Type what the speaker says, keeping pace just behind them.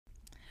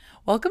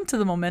Welcome to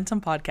the Momentum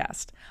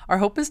Podcast. Our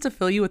hope is to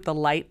fill you with the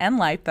light and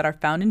life that are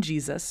found in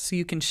Jesus so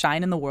you can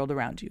shine in the world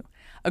around you.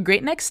 A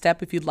great next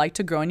step if you'd like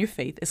to grow in your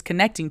faith is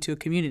connecting to a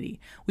community.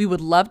 We would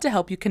love to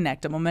help you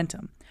connect at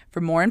Momentum. For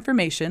more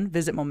information,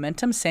 visit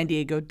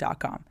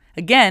MomentumSanDiego.com.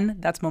 Again,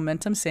 that's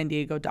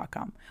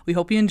MomentumSanDiego.com. We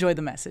hope you enjoy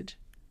the message.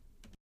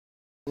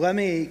 Let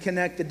me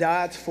connect the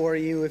dots for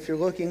you. If you're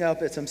looking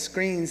up at some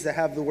screens that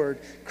have the word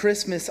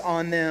Christmas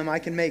on them, I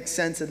can make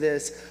sense of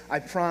this, I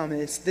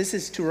promise. This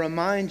is to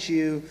remind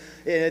you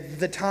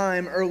the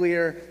time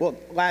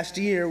last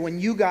year when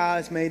you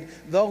guys made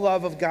the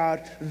love of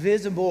God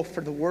visible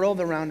for the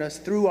world around us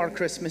through our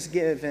Christmas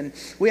give. And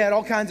we had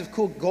all kinds of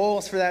cool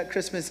goals for that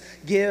Christmas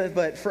give,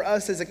 but for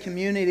us as a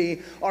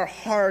community, our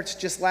hearts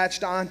just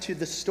latched onto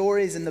the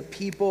stories and the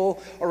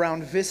people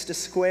around Vista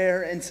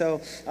Square. And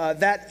so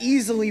that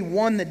easily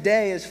won the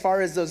day as far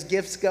as those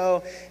gifts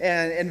go.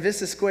 And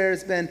Vista Square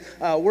has been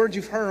word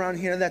you've heard around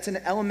here. That's an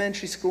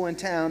elementary school in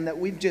town that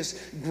we've just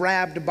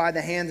grabbed by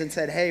the hands and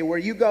said, hey, where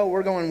you go,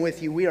 we're going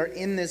with you. We are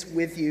in this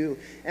with you,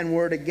 and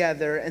we're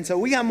together. And so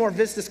we got more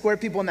Vista Square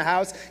people in the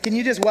house. Can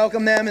you just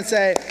welcome them and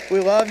say,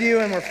 we love you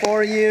and we're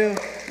for you?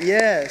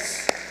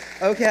 Yes.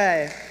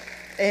 Okay.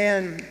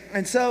 And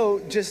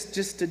so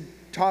just to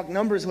talk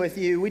numbers with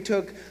you, we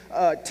took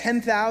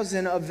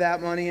 10,000 of that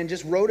money and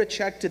just wrote a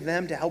check to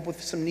them to help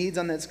with some needs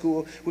on that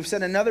school. We've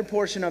set another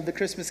portion of the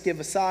Christmas give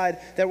aside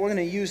that we're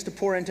going to use to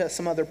pour into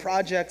some other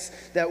projects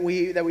that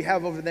we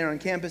have over there on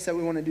campus that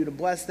we want to do to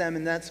bless them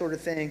and that sort of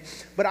thing.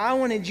 But I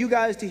wanted you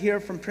guys to hear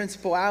from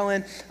Principal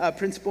Allen,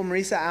 Principal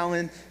Marisa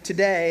Allen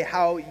today,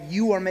 how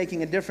you are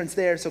making a difference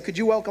there. So could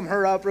you welcome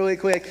her up really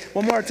quick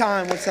one more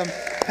time with some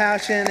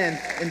passion and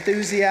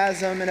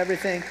enthusiasm and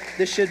everything?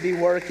 This should be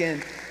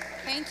working.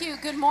 Thank you.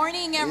 Good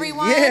morning,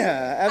 everyone.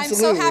 Yeah,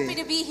 absolutely. I'm so happy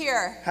to be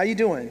here. How you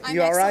doing? I'm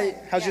you all right?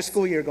 excellent. How's Yes. your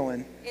school year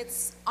going?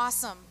 It's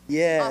awesome.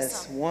 Yes,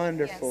 Awesome.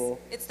 wonderful.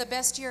 Yes. It's the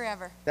best year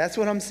ever. That's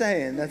what I'm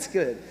saying. That's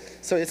good.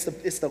 So it's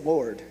the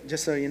Lord,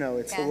 just so you know,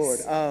 it's the Lord.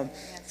 Yes.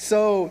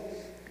 So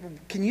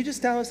can you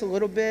just tell us a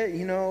little bit,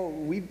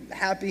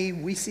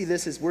 we see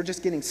this as we're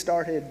just getting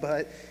started,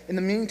 but in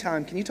the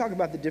meantime, can you talk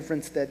about the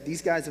difference that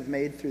these guys have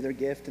made through their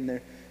gift and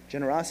their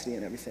generosity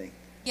and everything?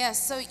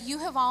 Yes, so you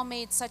have all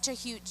made such a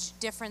huge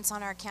difference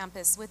on our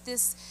campus. With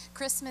this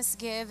Christmas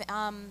give,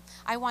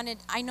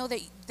 I know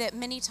that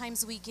many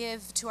times we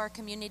give to our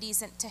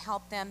communities and to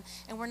help them,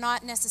 and we're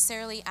not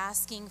necessarily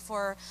asking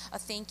for a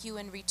thank you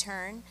in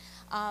return.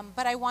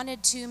 But I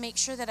wanted to make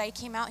sure that I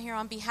came out here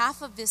on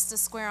behalf of Vista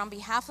Square, on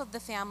behalf of the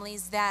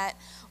families that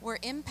were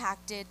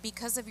impacted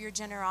because of your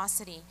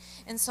generosity.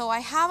 And so I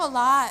have a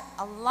lot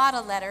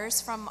of letters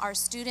from our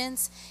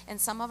students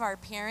and some of our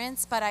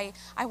parents, but I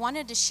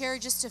wanted to share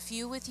just a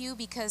few with you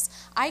because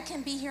I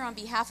can be here on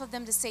behalf of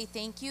them to say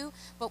thank you,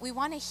 but we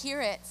want to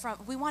hear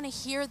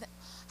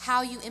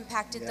how you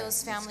impacted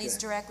those families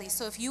directly.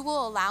 So if you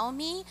will allow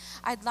me,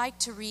 I'd like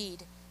to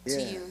read to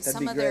you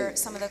some of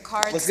the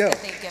cards that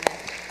they've given.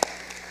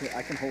 Yeah,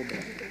 I can hold them.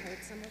 You can hold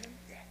some of them?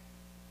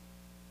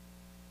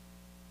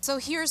 So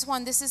here's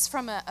one. This is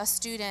from a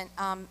student,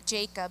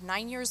 Jacob,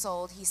 9 years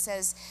old. He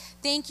says,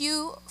 thank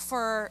you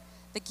for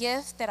the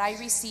gift that I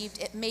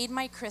received. It made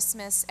my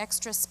Christmas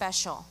extra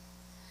special.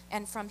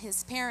 And from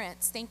his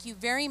parents, thank you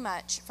very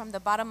much from the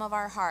bottom of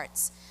our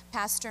hearts.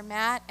 Pastor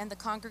Matt and the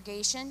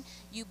congregation,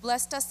 you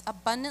blessed us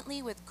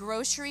abundantly with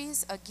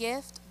groceries, a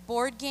gift,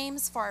 board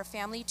games for our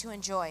family to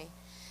enjoy.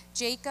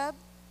 Jacob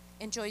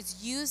enjoys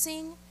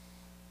using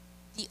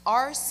the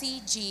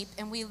RC Jeep,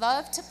 and we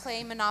love to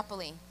play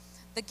Monopoly.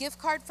 The gift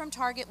card from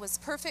Target was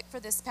perfect for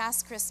this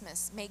past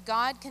Christmas. May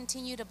God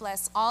continue to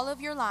bless all of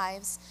your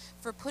lives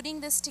for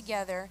putting this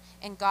together,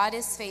 and God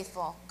is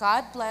faithful.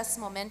 God bless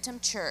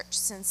Momentum Church.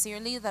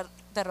 Sincerely, the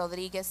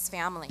Rodriguez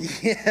family.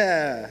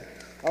 Yeah,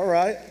 all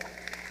right.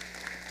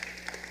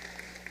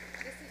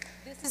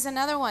 This is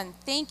another one.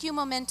 Thank you,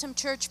 Momentum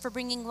Church, for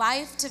bringing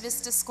life to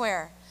Vista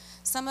Square.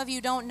 Some of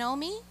you don't know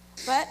me,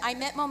 but I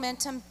met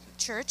Momentum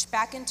Church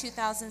back in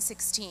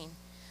 2016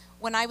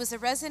 when I was a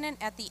resident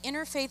at the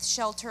Interfaith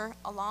Shelter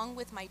along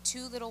with my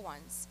two little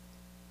ones.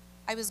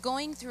 I was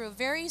going through a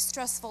very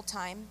stressful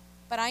time,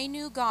 but I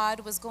knew God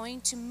was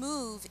going to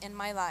move in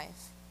my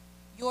life.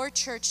 Your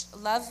church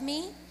loved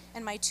me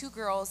and my two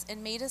girls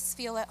and made us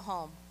feel at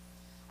home.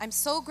 I'm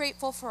so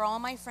grateful for all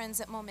my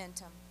friends at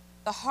Momentum.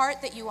 The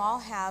heart that you all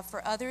have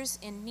for others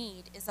in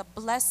need is a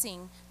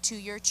blessing to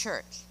your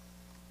church.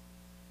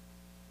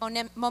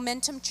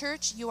 Momentum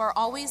Church, you are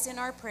always in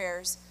our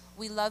prayers.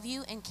 We love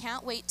you and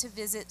can't wait to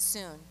visit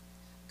soon.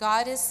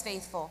 God is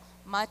faithful.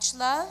 Much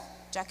love,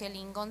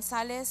 Jacqueline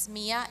Gonzalez,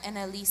 Mia, and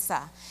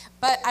Elisa.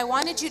 But I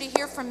wanted you to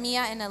hear from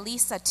Mia and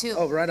Elisa too.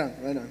 Oh, right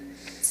on.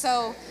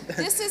 So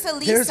this is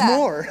Elisa. There's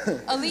more.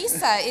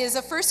 Elisa is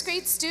a first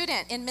grade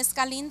student in Miss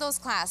Galindo's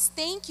class.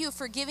 Thank you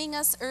for giving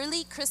us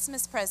early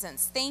Christmas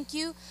presents. Thank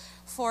you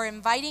for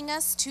inviting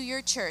us to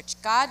your church.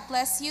 God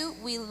bless you.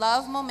 We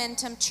love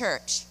Momentum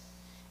Church.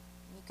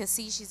 You can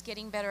see she's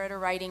getting better at her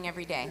writing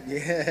every day.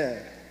 Yeah.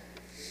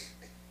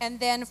 And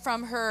then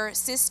from her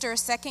sister,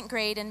 second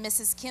grade, and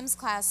Mrs. Kim's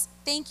class,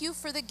 thank you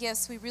for the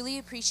gifts. We really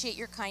appreciate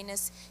your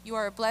kindness. You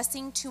are a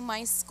blessing to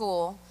my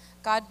school.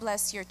 God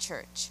bless your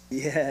church.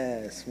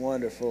 Yes,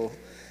 wonderful.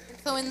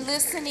 So in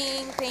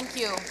listening, thank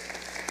you.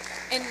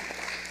 And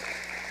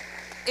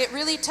it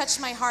really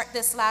touched my heart,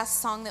 this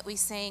last song that we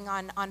sang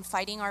on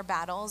fighting our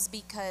battles,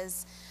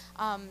 because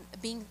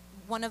being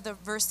one of the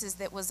verses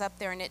that was up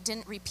there, and it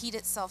didn't repeat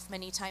itself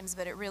many times,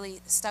 but it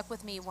really stuck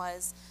with me,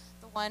 was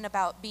the one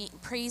about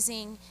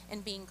praising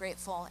and being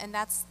grateful. And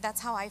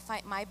that's how I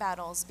fight my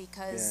battles,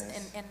 because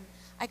Yes. and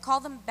I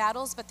call them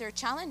battles, but they're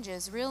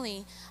challenges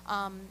really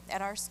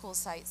at our school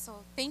site.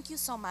 So thank you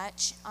so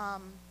much.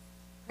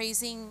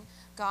 Praising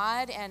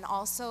God and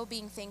also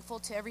being thankful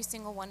to every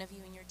single one of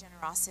you in your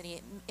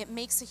generosity. It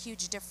makes a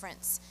huge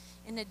difference.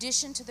 In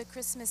addition to the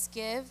Christmas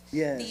give,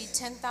 Yes.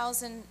 the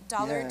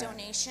 $10,000 Yeah.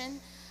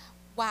 donation,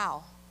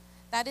 wow,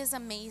 that is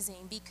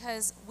amazing,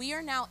 because we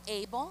are now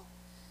able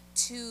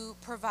to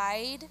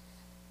provide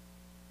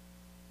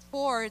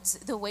towards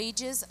the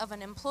wages of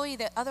an employee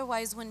that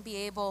otherwise wouldn't be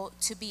able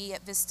to be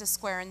at Vista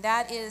Square. And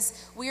that is,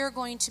 we are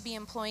going to be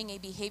employing a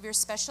behavior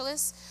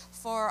specialist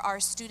for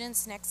our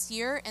students next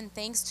year. And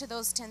thanks to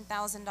those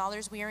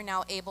 $10,000, we are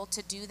now able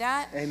to do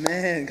that.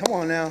 Amen. Come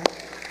on now.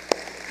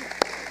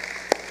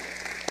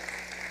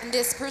 And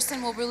this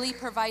person will really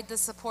provide the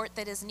support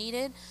that is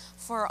needed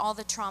for all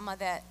the trauma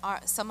that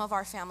some of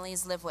our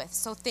families live with.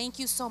 So thank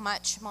you so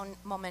much,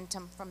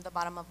 Momentum, from the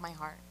bottom of my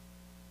heart.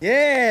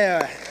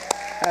 Yeah.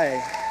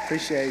 Hey,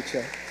 appreciate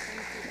you.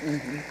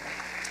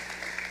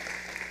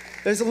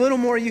 There's a little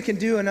more you can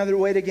do, another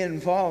way to get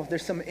involved.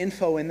 There's some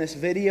info in this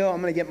video.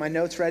 I'm going to get my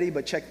notes ready,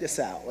 but check this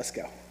out. Let's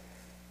go.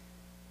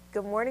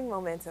 Good morning,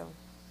 Momentum.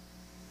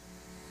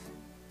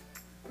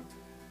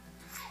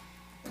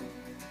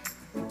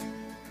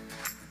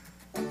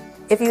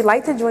 If you'd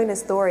like to join the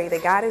story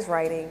that God is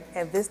writing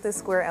at Vista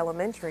Square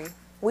Elementary,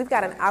 we've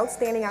got an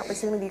outstanding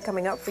opportunity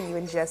coming up for you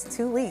in just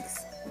 2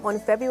 weeks. On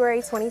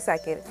February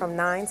 22nd from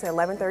 9 to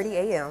 11:30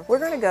 a.m., we're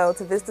going to go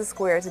to Vista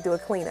Square to do a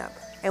cleanup,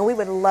 and we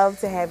would love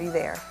to have you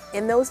there.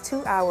 In those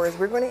 2 hours,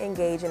 we're going to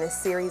engage in a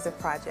series of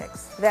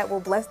projects that will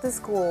bless the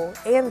school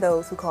and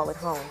those who call it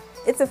home.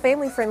 It's a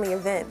family-friendly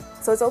event,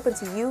 so it's open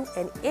to you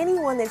and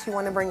anyone that you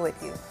want to bring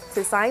with you.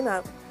 To sign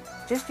up,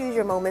 just use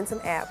your Momentum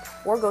app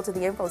or go to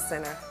the Info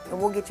Center and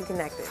we'll get you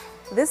connected.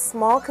 This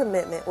small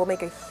commitment will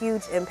make a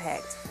huge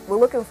impact. We're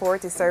looking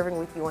forward to serving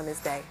with you on this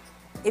day.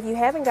 If you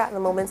haven't gotten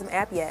the Momentum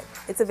app yet,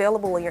 it's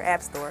available in your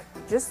app store.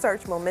 Just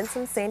search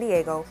Momentum San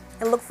Diego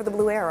and look for the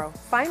blue arrow.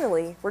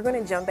 Finally, we're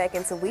going to jump back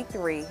into week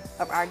 3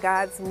 of our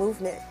God's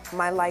Movement,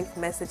 My Life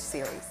message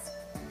series.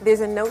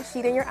 There's a note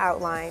sheet in your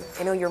outline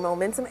and on your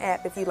Momentum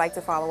app if you'd like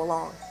to follow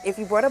along. If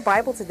you brought a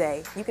Bible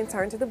today, you can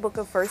turn to the book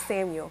of 1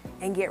 Samuel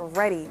and get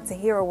ready to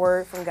hear a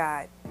word from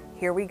God.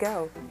 Here we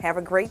go. Have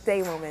a great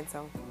day,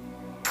 Momentum.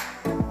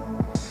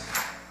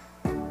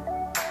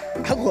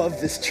 I love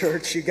this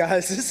church, you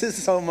guys. This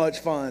is so much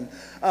fun.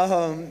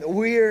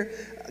 We're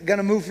going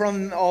to move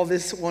from all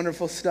this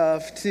wonderful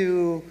stuff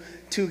to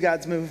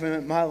God's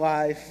Movement, My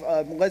Life.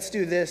 Let's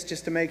do this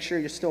just to make sure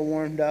you're still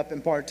warmed up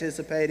and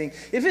participating.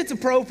 If it's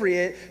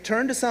appropriate,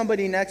 turn to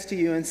somebody next to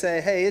you and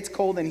say, hey, it's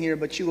cold in here,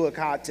 but you look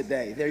hot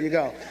today. There you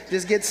go.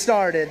 Just get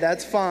started.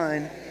 That's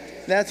fine.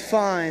 That's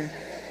fine.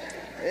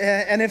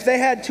 And if they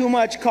had too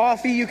much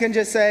coffee, you can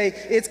just say,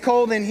 it's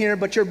cold in here,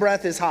 but your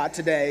breath is hot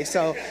today.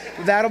 So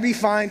that'll be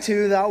fine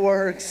too. That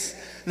works.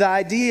 The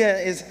idea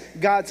is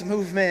God's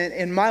movement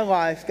in my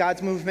life,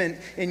 God's movement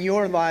in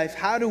your life.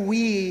 How do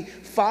we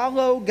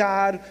follow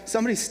God?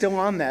 Somebody's still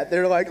on that.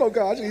 They're like, oh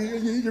gosh,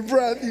 your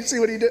breath, you see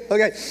what he did?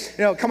 Okay,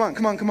 come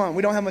on.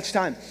 We don't have much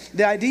time.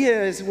 The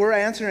idea is we're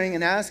answering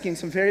and asking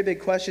some very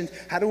big questions.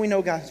 How do we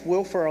know God's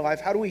will for our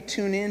life? How do we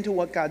tune into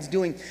what God's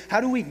doing?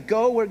 How do we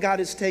go where God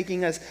is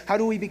taking us? How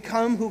do we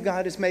become who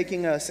God is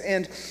making us?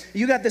 And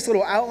you got this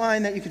little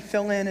outline that you can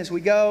fill in as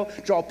we go,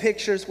 draw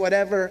pictures,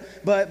 whatever.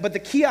 But the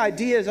key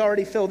idea is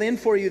already filled in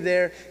for you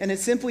there, and it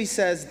simply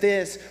says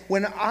this: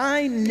 when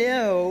I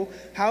know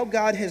how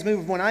God has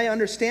moved, when I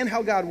understand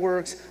how God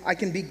works, I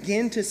can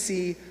begin to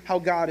see how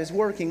God is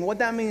working. What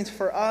that means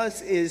for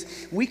us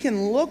is we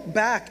can look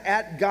back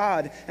at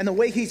God and the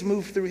way he's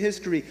moved through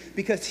history,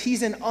 because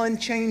he's an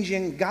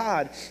unchanging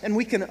God, and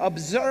we can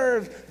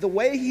observe the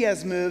way he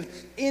has moved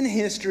in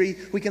history.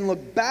 We can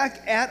look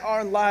back at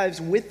our lives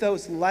with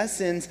those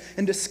lessons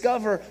and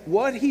discover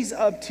what he's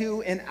up to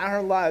in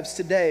our lives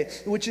today,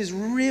 which is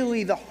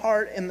really the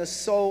heart and the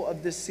soul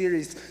of this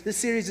series. This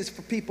series is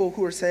for people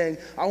who are saying,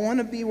 I want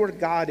to be where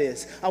God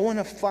is. I want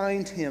to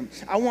find him.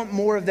 I want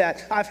more of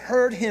that. I've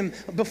heard him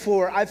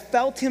before. I've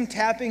felt him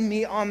tapping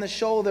me on the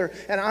shoulder,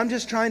 and I'm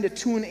just trying to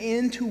tune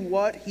into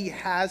what he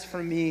has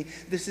for me.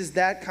 This is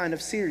that kind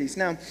of series.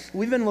 Now,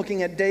 we've been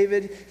looking at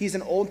David. He's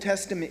an Old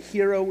Testament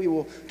hero. We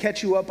will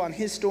catch you up on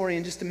his story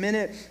in just a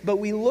minute. But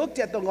we looked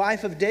at the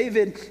life of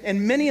David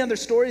and many other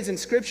stories in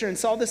Scripture and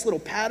saw this little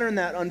pattern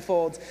that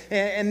unfolds.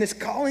 And this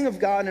calling of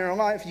God in our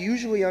life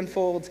usually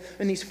unfolds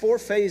in these 4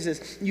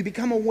 phases. You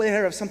become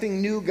aware of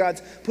something new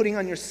God's putting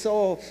on your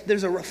soul.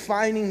 There's a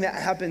refining that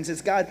happens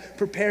as God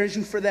prepares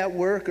you for that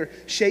work or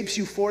shapes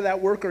you for that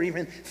work or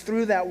even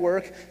through that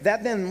work.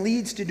 That then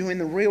leads to doing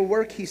the real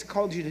work he's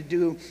called you to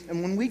do.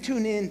 And when we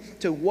tune in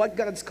to what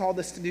God's called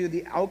us to do,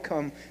 the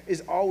outcome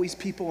is always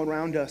people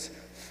around us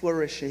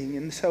flourishing.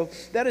 And so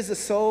that is the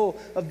soul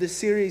of this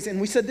series.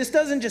 And we said this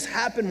doesn't just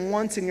happen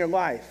once in your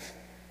life.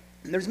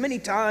 There's many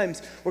times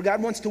where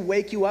God wants to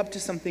wake you up to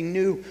something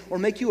new or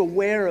make you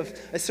aware of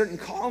a certain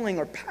calling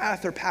or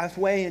path or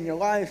pathway in your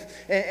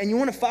life. And you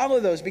want to follow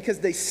those because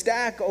they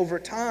stack over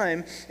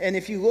time. And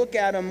if you look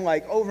at them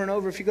like over and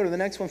over, if you go to the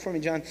next one for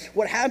me, John,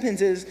 what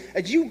happens is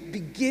as you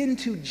begin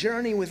to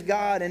journey with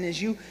God and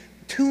as you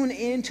tune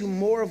into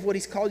more of what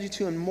he's called you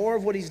to and more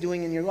of what he's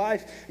doing in your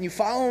life, and you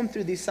follow him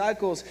through these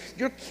cycles,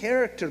 your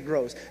character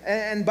grows.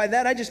 And by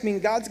that, I just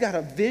mean God's got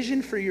a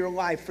vision for your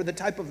life, for the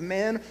type of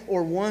man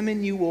or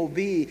woman you will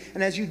be.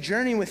 And as you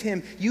journey with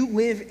him, you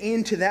live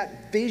into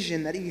that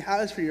vision that he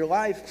has for your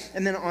life.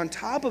 And then on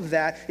top of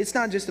that, it's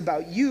not just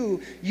about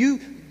you,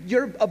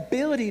 your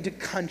ability to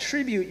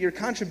contribute, your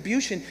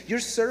contribution, your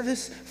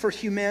service for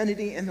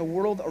humanity and the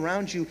world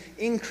around you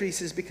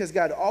increases because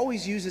God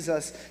always uses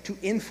us to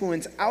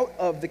influence out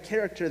of the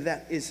character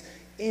that is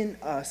in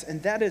us.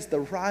 And that is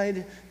the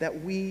ride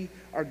that we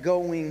are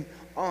going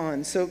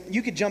on. So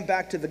you could jump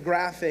back to the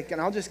graphic and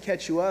I'll just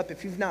catch you up.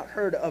 If you've not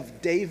heard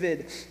of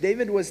David,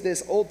 David was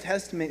this Old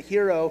Testament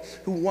hero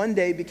who one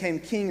day became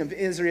king of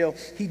Israel.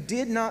 He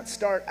did not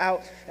start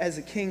out as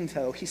a king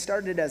though. He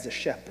started as a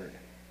shepherd.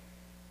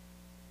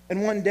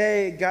 And one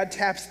day, God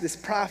taps this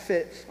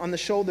prophet on the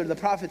shoulder. The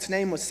prophet's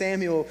name was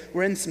Samuel.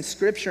 We're in some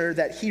scripture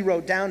that he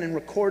wrote down and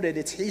recorded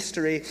its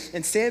history.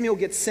 And Samuel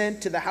gets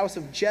sent to the house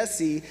of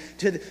Jesse,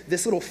 to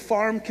this little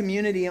farm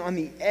community on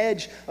the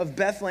edge of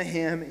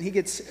Bethlehem. And he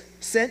gets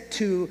sent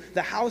to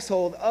the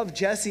household of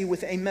Jesse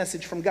with a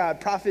message from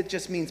God. Prophet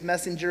just means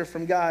messenger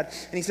from God.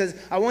 And he says,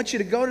 I want you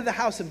to go to the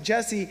house of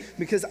Jesse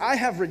because I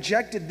have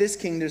rejected this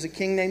king. There's a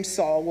king named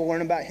Saul. We'll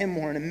learn about him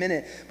more in a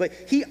minute. But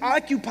he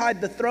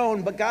occupied the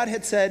throne, but God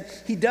had said,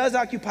 he does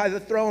occupy the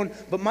throne,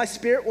 but my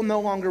spirit will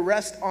no longer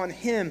rest on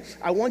him.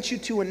 I want you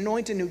to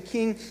anoint a new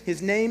king.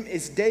 His name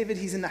is David.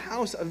 He's in the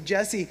house of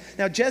Jesse.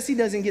 Now, Jesse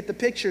doesn't get the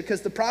picture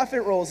because the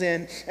prophet rolls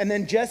in, and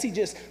then Jesse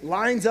just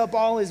lines up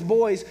all his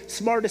boys,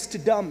 smartest to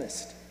dumbest.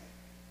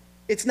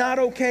 It's not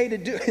okay to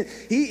do it.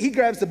 He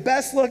grabs the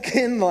best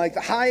looking, like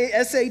the high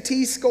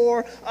SAT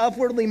score,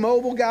 upwardly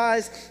mobile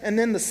guys, and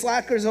then the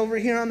slackers over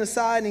here on the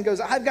side, and he goes,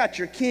 I've got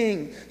your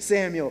king,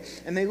 Samuel.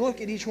 And they look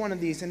at each one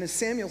of these, and as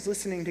Samuel's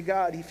listening to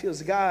God, he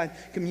feels God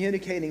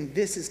communicating,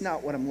 this is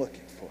not what I'm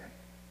looking for.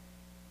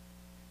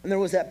 And there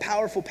was that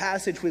powerful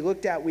passage we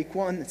looked at week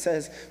 1 that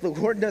says, the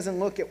Lord doesn't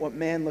look at what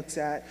man looks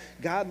at.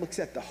 God looks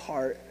at the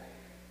heart.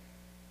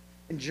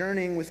 And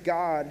journeying with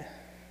God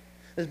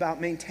is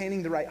about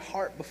maintaining the right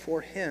heart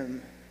before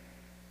him.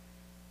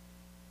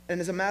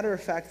 And as a matter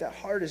of fact, that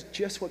heart is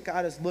just what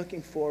God is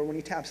looking for when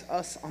he taps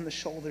us on the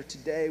shoulder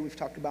today. We've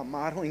talked about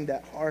modeling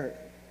that heart.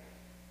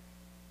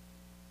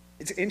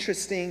 It's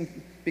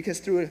interesting because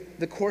through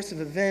the course of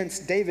events,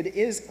 David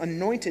is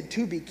anointed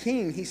to be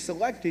king. He's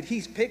selected,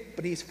 he's picked,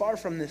 but he's far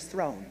from this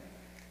throne.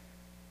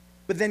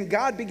 But then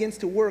God begins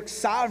to work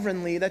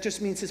sovereignly. That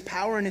just means his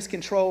power and his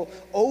control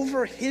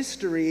over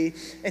history.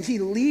 And he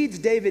leads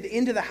David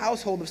into the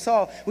household of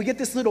Saul. We get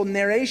this little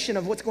narration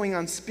of what's going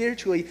on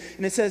spiritually.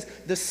 And it says,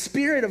 the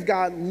Spirit of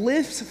God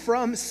lifts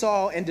from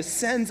Saul and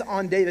descends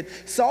on David.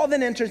 Saul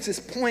then enters this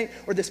point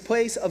or this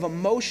place of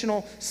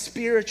emotional,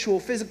 spiritual,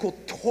 physical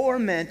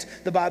torment,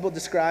 the Bible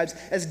describes,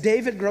 as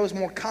David grows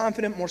more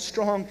confident, more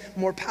strong,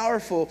 more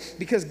powerful,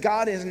 because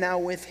God is now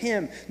with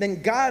him.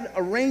 Then God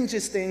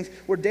arranges things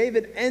where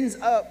David ends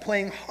up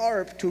playing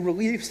harp to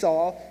relieve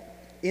Saul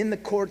in the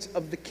courts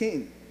of the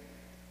king.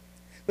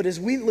 But as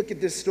we look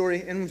at this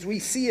story and as we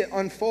see it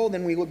unfold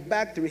and we look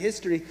back through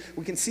history,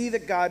 we can see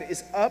that God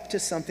is up to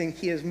something.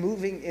 He is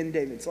moving in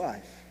David's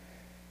life.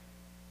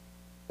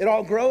 It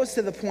all grows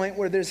to the point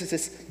where there's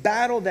this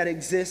battle that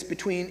exists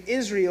between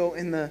Israel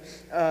and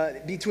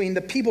between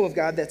the people of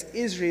God, that's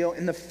Israel,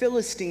 and the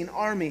Philistine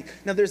army.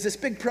 Now there's this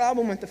big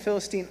problem with the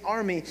Philistine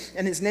army,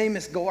 and his name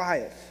is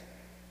Goliath.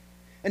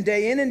 And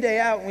day in and day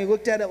out, and we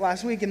looked at it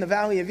last week in the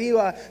Valley of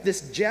Elah,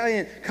 this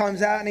giant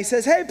comes out and he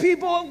says, hey,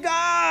 people of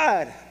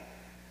God,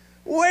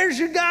 where's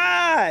your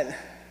God?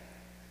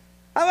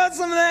 How about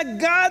some of that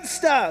God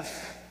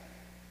stuff?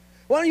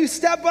 Why don't you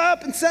step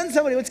up and send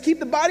somebody? Let's keep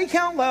the body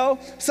count low.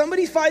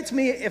 Somebody fights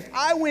me. If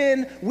I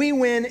win, we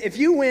win. If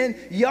you win,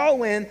 y'all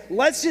win.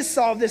 Let's just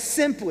solve this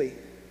simply.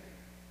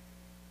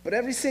 But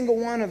every single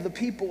one of the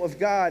people of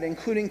God,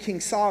 including King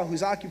Saul,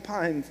 who's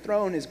occupying the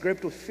throne, is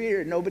gripped with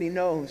fear. Nobody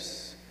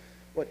knows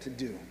what to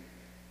do.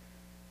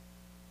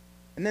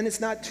 And then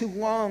it's not too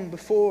long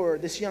before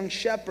this young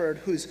shepherd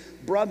whose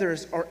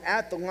brothers are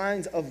at the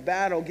lines of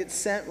battle gets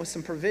sent with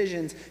some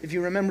provisions. If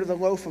you remember the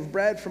loaf of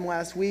bread from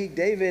last week,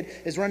 David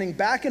is running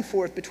back and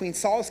forth between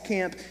Saul's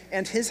camp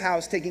and his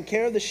house, taking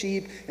care of the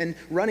sheep and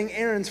running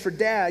errands for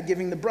dad,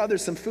 giving the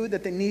brothers some food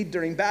that they need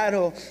during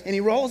battle. And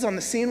he rolls on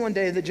the scene one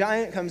day. The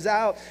giant comes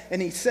out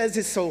and he says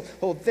this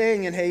whole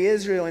thing, and hey,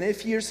 Israel, and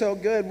if you're so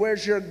good,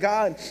 where's your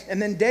God? And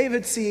then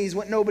David sees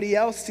what nobody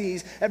else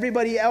sees.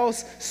 Everybody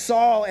else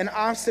saw an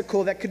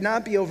obstacle that could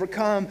not be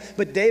overcome,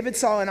 but David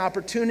saw an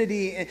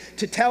opportunity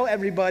to tell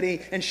everybody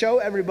and show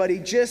everybody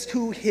just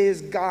who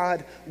his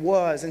God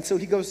was. And so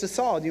he goes to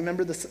Saul. Do you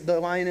remember the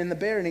lion and the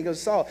bear? And he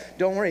goes, Saul,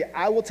 don't worry,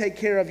 I will take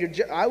care of your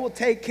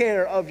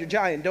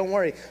giant. Don't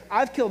worry.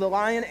 I've killed a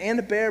lion and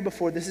a bear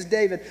before. This is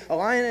David, a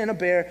lion and a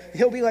bear.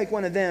 He'll be like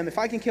one of them. If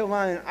I can kill a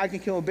lion, I can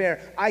kill a bear.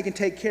 I can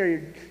take care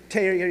of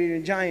your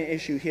giant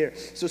issue here.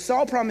 So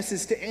Saul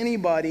promises to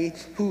anybody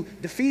who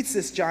defeats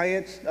this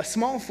giant a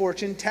small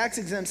fortune,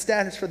 tax-exempt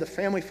status for the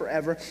family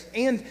forever,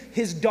 and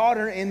his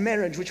daughter in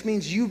marriage, which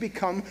means you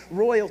become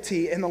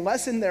royalty. And the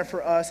lesson there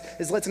for us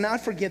is, let's not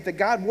forget that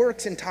God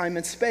works in time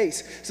and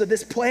space. So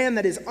this plan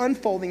that is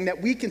unfolding that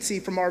we can see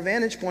from our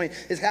vantage point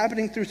is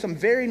happening through some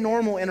very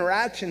normal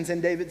interactions in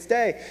David's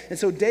day. And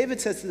so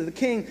David says to the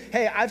king,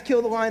 hey, I've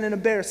killed a lion and a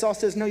bear. Saul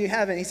says, no, you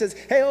haven't. He says,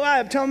 hey,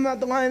 Eliab, tell him about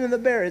the lion and the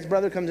bear. His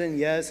brother comes in,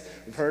 yes,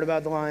 we've heard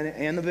about the lion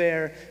and the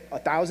bear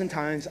 1,000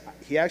 times.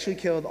 He actually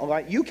killed a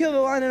lion. You killed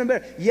a lion and a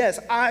bear. Yes,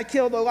 I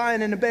killed a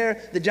lion and a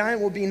bear. The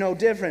giant will be no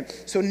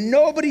different. So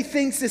nobody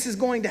thinks this is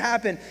going to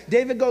happen.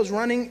 David goes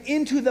running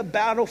into the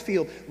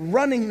battlefield,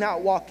 running,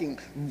 not walking,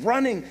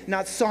 running,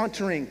 not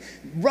sauntering,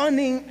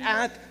 running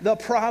at the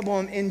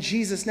problem in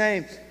Jesus'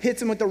 name.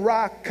 Hits him with the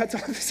rock, cuts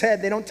off his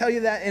head. They don't tell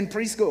you that in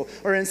preschool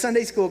or in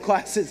Sunday school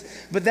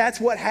classes, but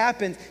that's what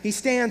happens. He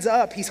stands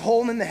up. He's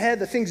holding the head.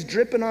 The thing's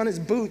dripping on his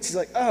boots. He's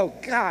like, oh,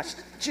 gosh.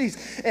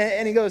 Jeez.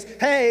 And he goes,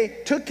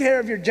 hey, took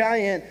care of your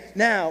giant.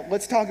 Now,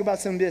 let's talk about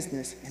some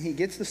business. And he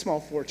gets the small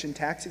fortune,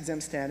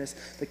 tax-exempt status,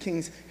 the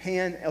king's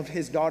hand of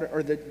his daughter,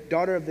 or the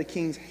daughter of the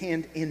king's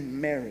hand in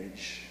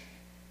marriage.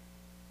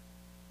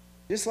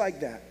 Just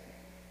like that,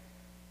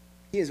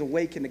 he is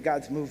awakened to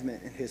God's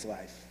movement in his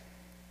life.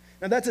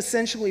 Now, that's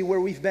essentially where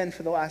we've been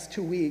for the last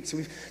 2 weeks.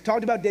 We've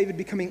talked about David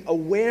becoming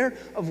aware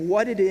of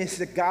what it is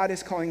that God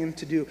is calling him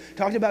to do.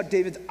 Talked about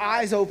David's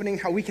eyes opening,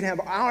 how we can have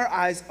our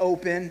eyes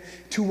open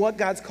to what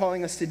God's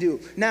calling us to do.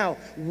 Now,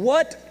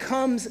 what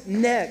comes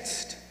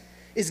next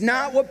is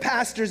not what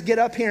pastors get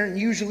up here and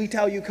usually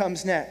tell you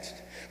comes next.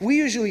 We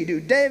usually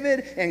do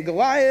David and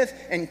Goliath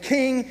and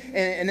King,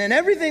 and then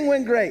everything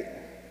went great.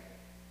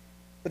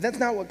 But that's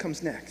not what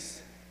comes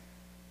next.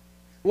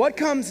 What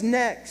comes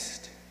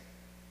next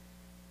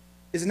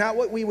is not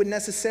what we would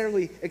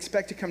necessarily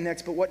expect to come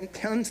next, but what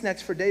comes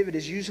next for David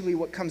is usually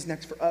what comes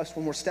next for us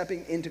when we're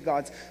stepping into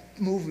God's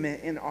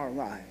movement in our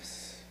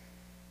lives.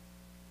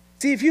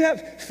 See, if you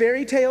have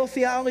fairy tale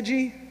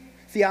theology,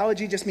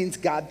 theology just means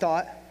God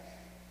thought.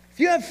 If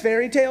you have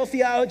fairy tale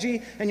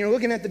theology and you're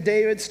looking at the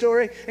David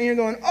story and you're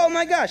going, oh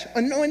my gosh,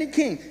 anointed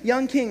king,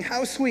 young king,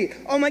 how sweet.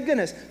 Oh my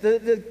goodness,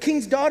 the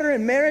king's daughter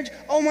in marriage.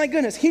 Oh my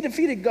goodness, he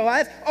defeated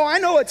Goliath. Oh, I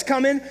know what's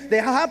coming. They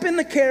hop in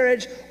the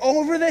carriage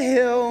over the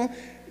hill,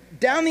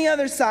 down the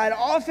other side,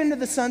 off into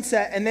the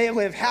sunset, and they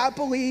live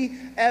happily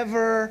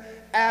ever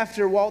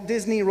after. Walt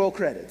Disney, roll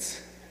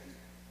credits.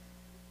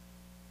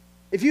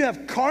 If you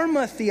have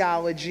karma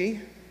theology,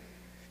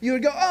 you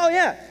would go, oh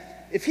yeah,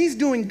 if he's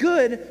doing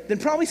good, then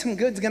probably some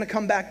good's gonna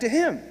come back to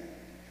him.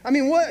 I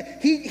mean, what?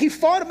 He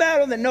fought a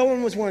battle that no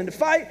one was willing to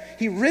fight.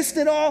 He risked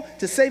it all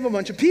to save a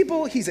bunch of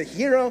people. He's a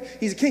hero.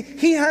 He's a king.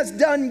 He has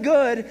done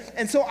good.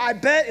 And so I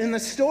bet in the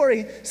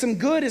story, some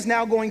good is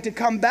now going to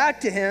come back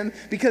to him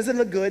because of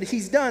the good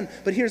he's done.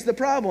 But here's the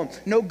problem.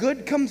 No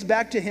good comes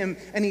back to him,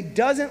 and he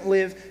doesn't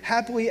live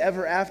happily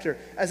ever after.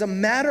 As a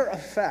matter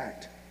of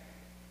fact,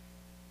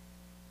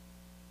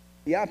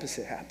 the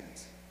opposite happens.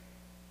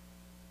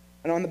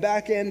 And on the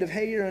back end of,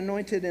 hey, you're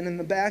anointed, and in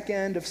the back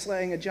end of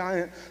slaying a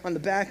giant, on the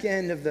back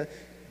end of the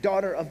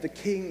daughter of the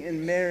king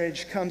in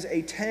marriage comes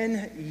a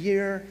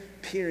 10-year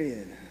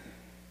period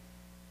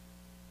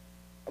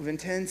of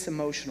intense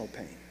emotional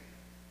pain.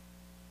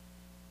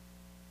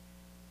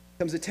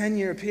 Comes a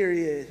 10-year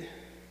period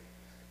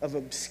of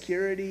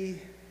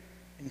obscurity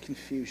and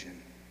confusion.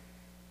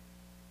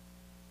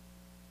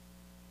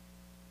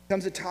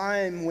 Comes a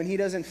time when he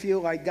doesn't feel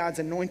like God's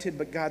anointed,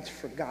 but God's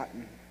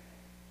forgotten.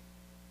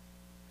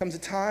 Comes a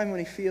time when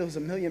he feels a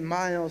million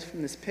miles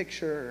from this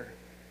picture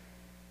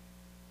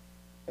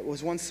that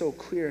was once so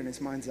clear in his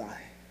mind's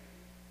eye.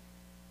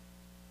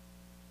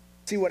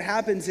 See, what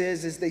happens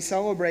is they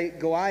celebrate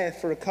Goliath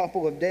for a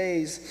couple of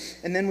days,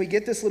 and then we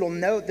get this little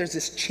note. There's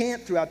this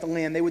chant throughout the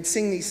land. They would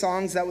sing these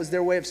songs. That was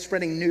their way of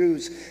spreading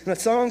news. And the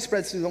song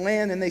spreads through the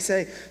land, and they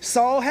say,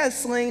 Saul has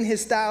slain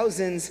his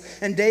thousands,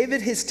 and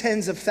David his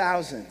tens of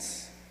thousands.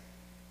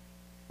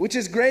 Which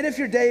is great if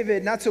you're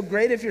David, not so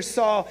great if you're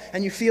Saul,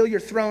 and you feel your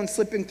throne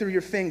slipping through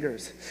your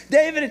fingers.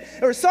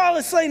 Saul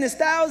has slain his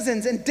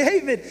thousands, and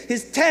David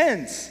his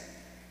tens.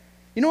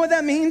 You know what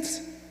that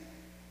means?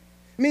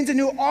 It means a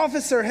new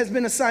officer has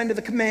been assigned to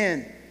the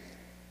command.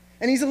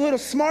 And he's a little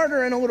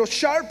smarter and a little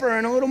sharper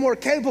and a little more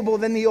capable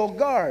than the old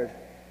guard.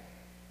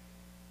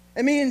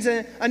 It means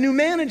a new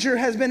manager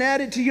has been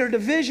added to your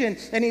division,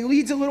 and he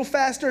leads a little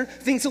faster,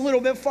 thinks a little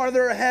bit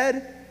farther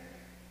ahead,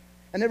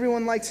 and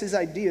everyone likes his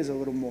ideas a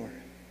little more.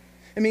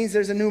 It means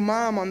there's a new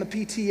mom on the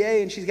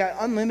PTA, and she's got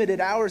unlimited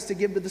hours to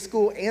give to the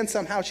school, and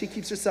somehow she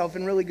keeps herself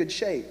in really good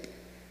shape.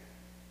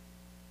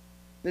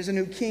 There's a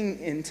new king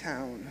in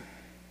town.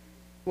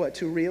 What,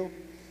 too real?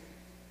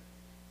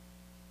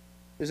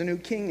 There's a new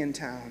king in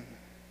town.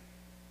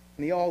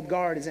 And the old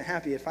guard isn't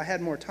happy. If I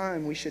had more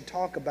time, we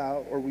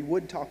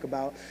would talk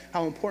about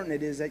how important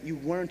it is that you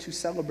learn to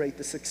celebrate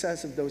the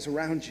success of those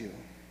around you.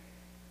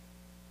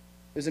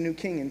 There's a new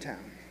king in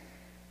town.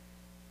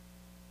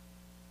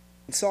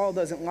 And Saul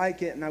doesn't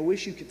like it, and I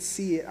wish you could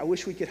see it. I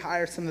wish we could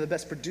hire some of the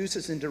best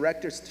producers and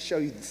directors to show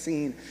you the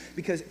scene,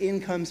 because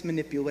in comes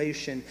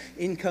manipulation,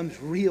 in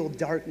comes real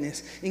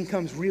darkness, in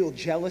comes real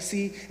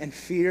jealousy and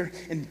fear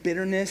and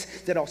bitterness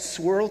that all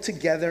swirl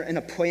together in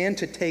a plan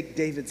to take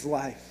David's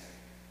life.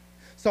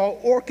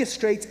 Saul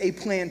orchestrates a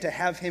plan to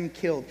have him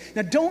killed.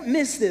 Now, don't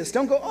miss this.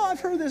 Don't go, oh,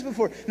 I've heard this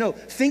before. No,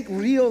 think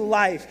real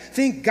life.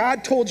 Think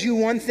God told you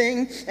one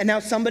thing, and now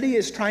somebody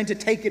is trying to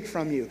take it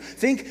from you.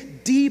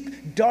 Think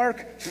deep,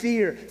 dark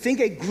fear. Think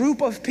a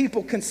group of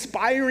people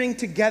conspiring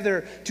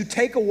together to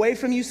take away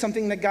from you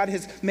something that God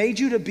has made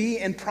you to be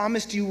and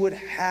promised you would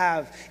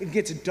have. It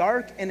gets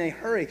dark in a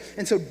hurry.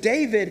 And so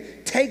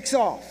David takes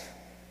off.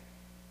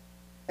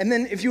 And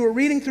then if you were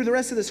reading through the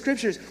rest of the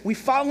scriptures, we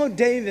followed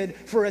David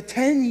for a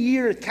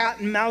 10-year cat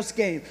and mouse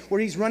game where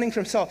he's running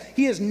from Saul.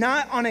 He is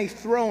not on a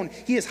throne.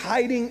 He is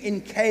hiding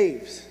in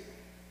caves.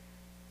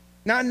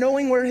 Not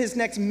knowing where his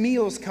next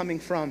meal's coming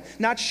from.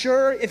 Not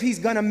sure if he's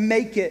going to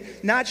make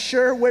it. Not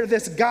sure where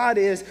this God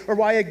is or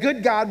why a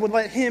good God would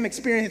let him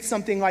experience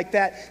something like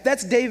that.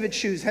 That's David's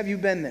shoes. Have you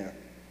been there?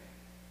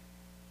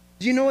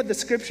 Do you know what the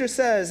scripture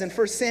says in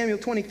 1 Samuel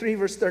 23,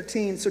 verse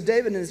 13? So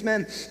David and his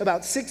men,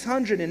 about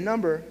 600 in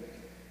number,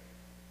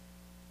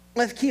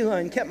 left Keilah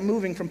and kept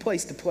moving from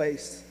place to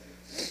place.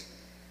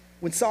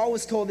 When Saul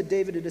was told that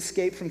David had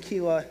escaped from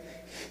Keilah,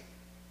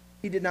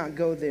 he did not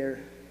go there.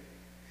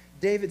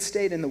 David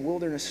stayed in the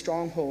wilderness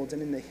strongholds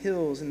and in the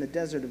hills in the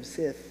desert of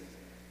Ziph.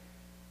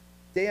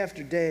 Day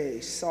after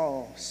day,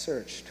 Saul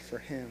searched for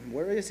him.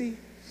 Where is he?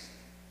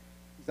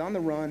 He's on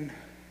the run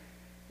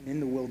and in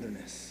the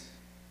wilderness.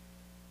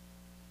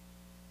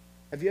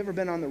 Have you ever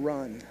been on the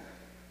run?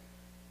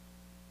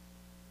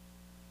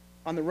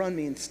 On the run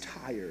means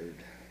tired.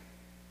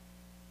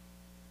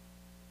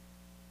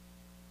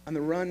 On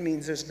the run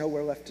means there's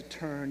nowhere left to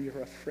turn.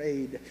 You're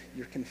afraid,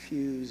 you're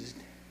confused,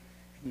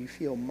 and you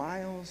feel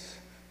miles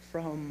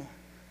from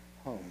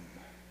home.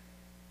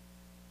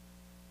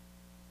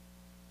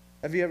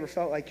 Have you ever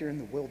felt like you're in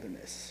the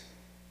wilderness?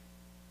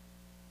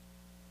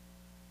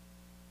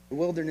 The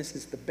wilderness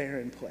is the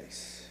barren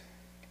place.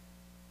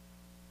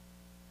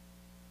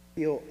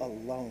 Feel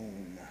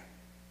alone.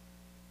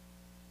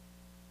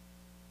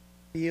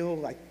 Feel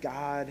like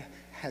God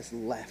has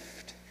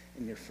left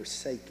and you're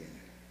forsaken.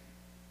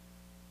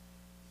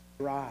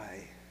 Dry,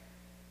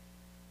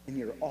 and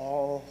you're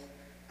all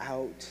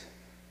out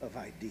of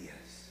ideas.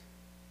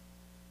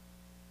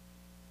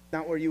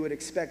 Not where you would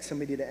expect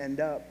somebody to end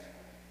up.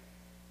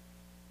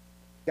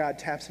 God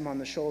taps him on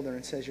the shoulder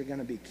and says, you're going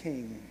to be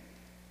king.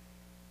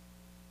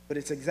 But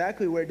it's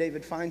exactly where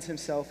David finds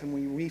himself,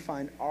 and we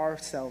find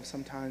ourselves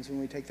sometimes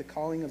when we take the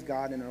calling of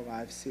God in our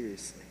lives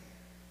seriously.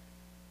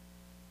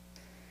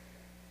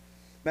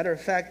 Matter of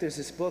fact, there's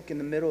this book in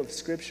the middle of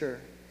Scripture.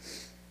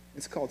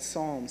 It's called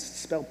Psalms,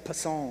 spelled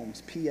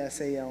Psalms,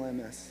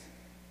 P-S-A-L-M-S.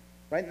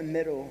 Right in the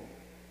middle.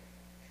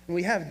 And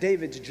we have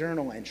David's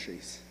journal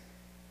entries.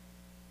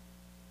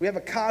 We have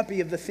a copy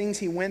of the things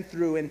he went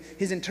through and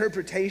his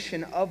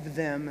interpretation of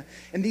them.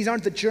 And these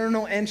aren't the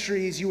journal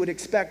entries you would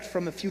expect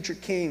from a future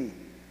king.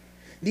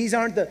 These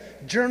aren't the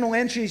journal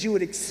entries you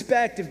would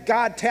expect if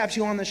God taps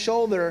you on the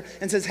shoulder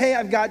and says, hey,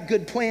 I've got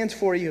good plans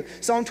for you.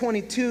 Psalm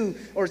 22,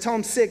 or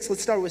Psalm 6,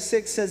 let's start with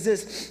 6, says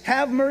this: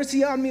 have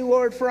mercy on me,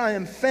 Lord, for I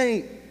am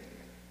faint.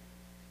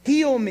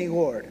 Heal me,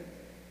 Lord,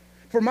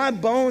 for my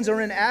bones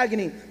are in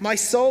agony. My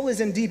soul is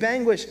in deep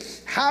anguish.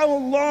 How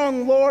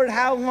long, Lord,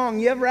 how long?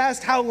 You ever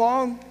asked how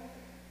long?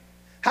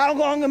 How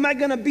long am I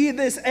going to be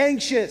this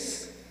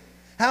anxious?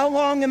 How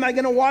long am I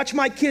going to watch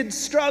my kids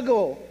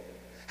struggle?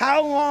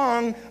 How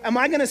long am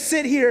I going to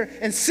sit here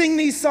and sing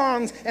these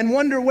songs and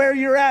wonder where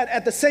you're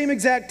at the same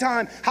exact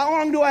time? How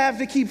long do I have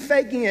to keep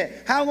faking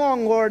it? How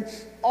long, Lord?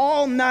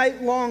 All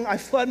night long, I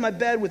flood my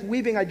bed with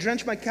weeping. I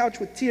drench my couch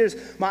with tears.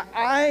 My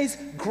eyes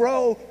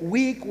grow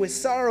weak with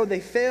sorrow. They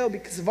fail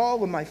because of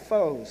all of my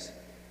foes.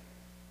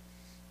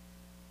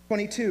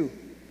 22,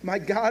 my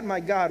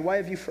God, why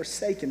have you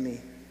forsaken me?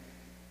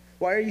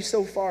 Why are you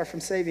so far from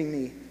saving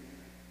me?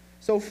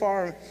 So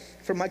far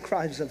from my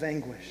cries of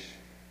anguish.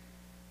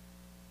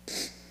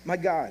 My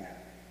God,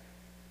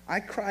 I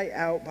cry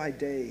out by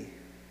day,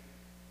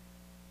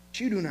 but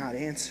you do not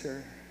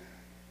answer.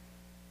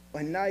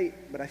 By night,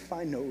 but I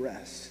find no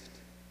rest.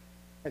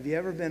 Have you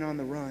ever been on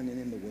the run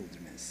and in the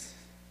wilderness?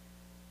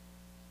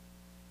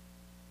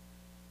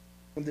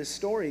 Well, this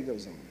story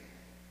goes on.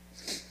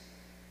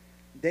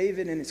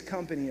 David and his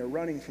company are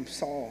running from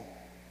Saul.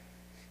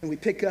 And we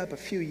pick up a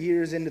few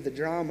years into the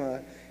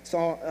drama.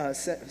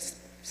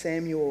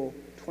 Samuel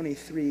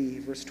 23,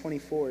 verse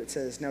 24, it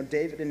says, "Now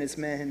David and his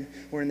men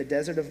were in the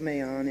desert of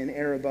Maon in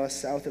Arabah,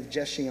 south of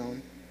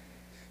Jeshimon.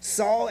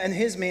 Saul and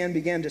his men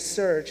began to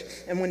search,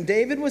 and when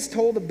David was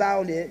told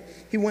about it,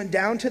 he went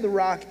down to the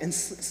rock and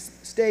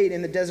stayed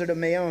in the desert of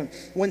Maon.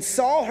 When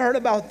Saul heard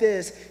about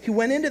this, he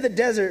went into the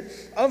desert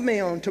of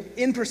Maon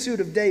in pursuit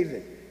of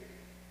David."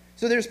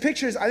 So there's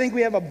pictures. I think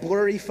we have a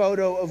blurry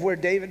photo of where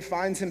David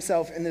finds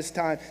himself in this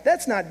time.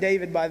 That's not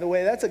David, by the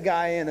way. That's a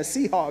guy in a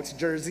Seahawks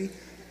jersey.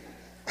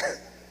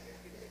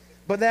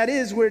 But that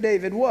is where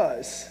David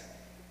was.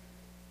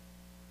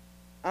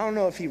 I don't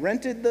know if he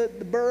rented the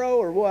burrow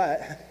or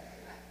what.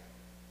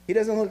 He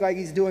doesn't look like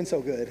he's doing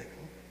so good. We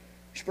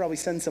should probably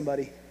send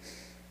somebody.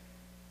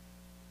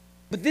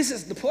 But this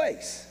is the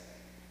place.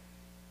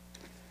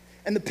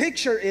 And the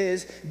picture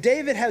is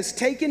David has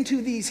taken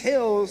to these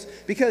hills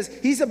because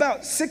he's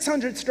about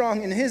 600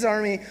 strong in his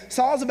army.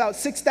 Saul's about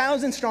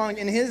 6,000 strong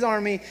in his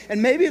army.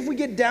 And maybe if we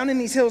get down in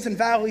these hills and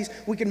valleys,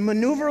 we can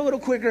maneuver a little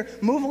quicker,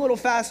 move a little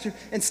faster,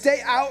 and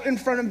stay out in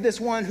front of this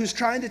one who's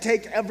trying to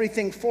take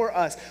everything for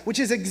us, which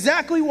is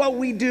exactly what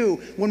we do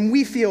when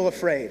we feel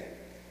afraid.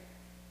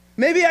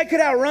 Maybe I could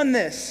outrun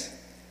this.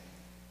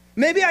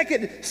 Maybe I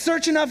could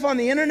search enough on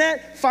the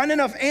internet, find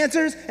enough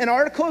answers and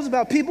articles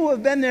about people who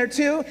have been there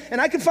too,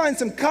 and I could find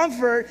some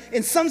comfort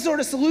in some sort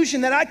of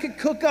solution that I could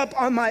cook up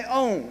on my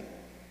own.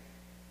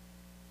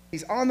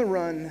 He's on the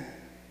run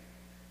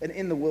and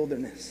in the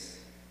wilderness.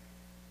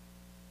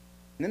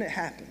 And then it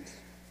happened.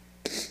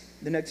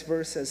 The next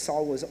verse says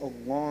Saul was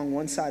along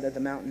one side of the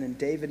mountain and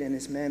David and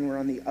his men were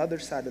on the other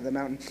side of the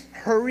mountain,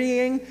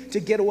 hurrying to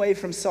get away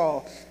from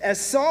Saul.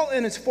 As Saul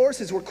and his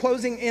forces were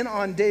closing in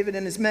on David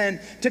and his men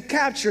to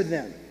capture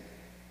them.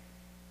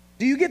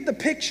 Do you get the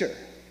picture?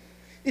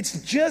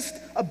 It's just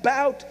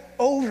about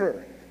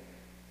over.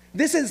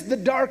 This is the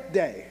dark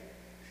day.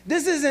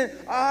 This isn't,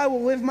 I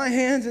will lift my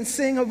hands and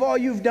sing of all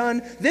you've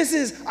done. This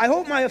is, I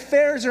hope my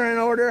affairs are in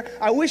order.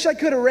 I wish I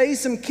could have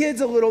raised some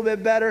kids a little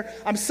bit better.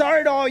 I'm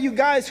sorry to all you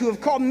guys who have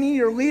called me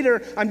your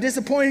leader. I'm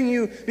disappointing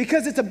you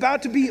because it's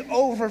about to be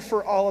over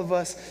for all of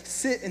us.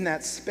 Sit in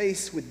that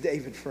space with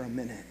David for a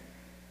minute.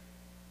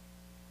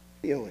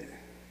 Feel it.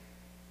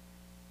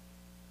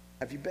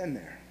 Have you been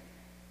there?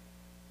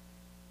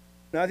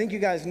 Now, I think you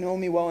guys know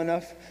me well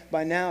enough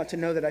by now to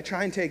know that I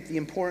try and take the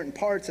important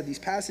parts of these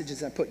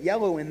passages and I put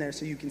yellow in there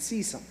so you can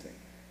see something.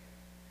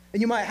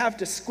 And you might have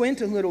to squint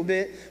a little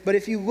bit, but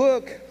if you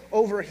look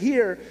over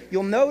here,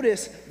 you'll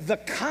notice the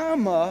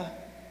comma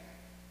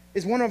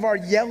is one of our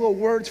yellow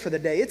words for the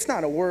day. It's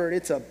not a word,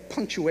 it's a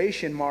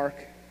punctuation mark,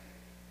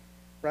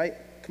 right?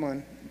 Come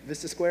on,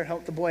 Vista Square,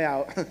 help the boy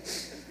out.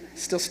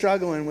 Still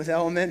struggling with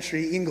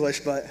elementary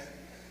English, but...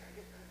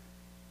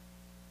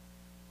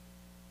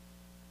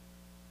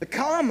 the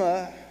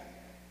comma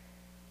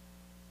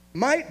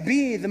might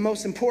be the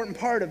most important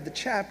part of the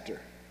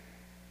chapter.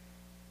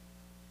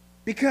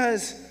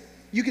 Because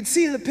you can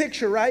see the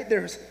picture, right?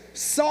 There's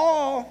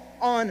Saul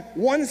on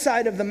one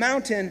side of the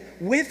mountain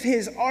with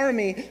his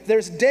army.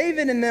 There's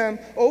David and them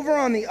over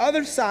on the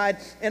other side,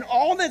 and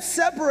all that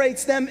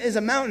separates them is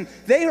a mountain.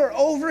 They are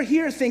over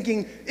here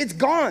thinking, it's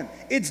gone,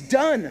 it's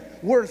done,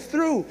 we're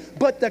through.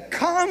 But the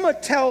comma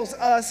tells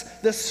us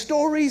the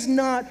story's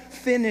not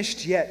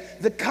finished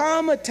yet. The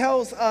comma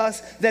tells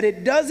us that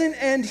it doesn't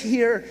end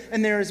here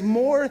and there is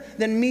more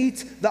than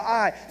meets the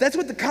eye. That's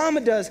what the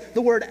comma does.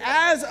 The word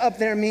as up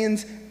there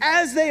means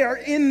as they are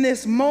in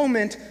this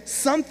moment,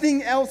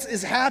 something else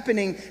is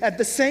happening at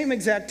the same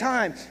exact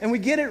time. And we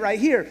get it right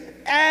here.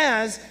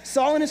 As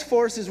Saul and his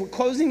forces were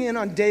closing in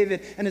on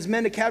David and his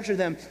men to capture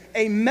them,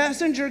 a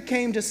messenger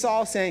came to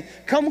Saul saying,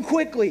 "Come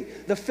quickly,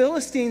 the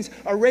Philistines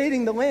are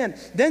raiding the land."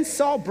 Then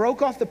Saul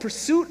broke off the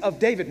pursuit of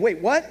David. Wait,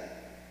 what?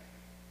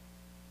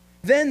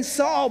 Then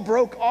Saul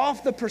broke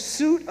off the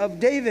pursuit of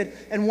David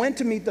and went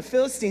to meet the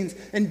Philistines.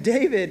 And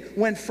David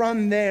went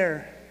from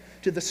there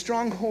to the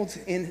strongholds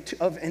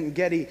of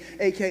En-Gedi,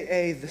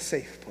 a.k.a. the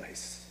safe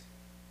place.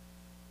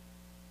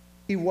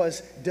 He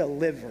was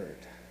delivered.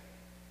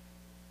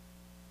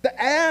 The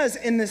as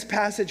in this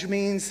passage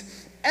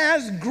means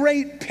as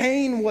great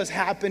pain was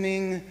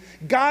happening,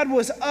 God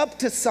was up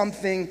to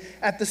something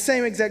at the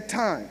same exact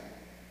time.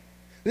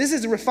 This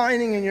is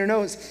refining in your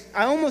notes.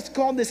 I almost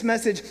called this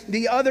message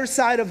the other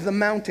side of the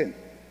mountain.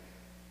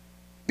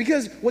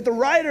 Because what the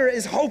writer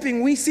is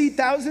hoping we see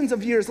thousands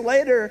of years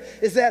later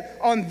is that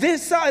on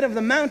this side of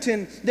the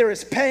mountain, there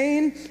is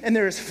pain and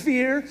there is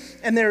fear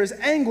and there is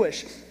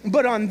anguish.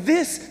 But on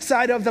this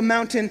side of the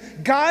mountain,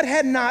 God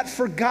had not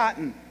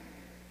forgotten.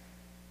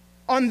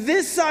 On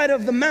this side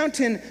of the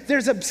mountain,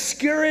 there's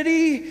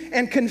obscurity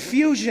and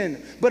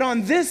confusion. But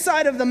on this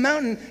side of the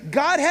mountain,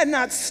 God had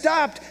not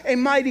stopped a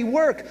mighty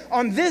work.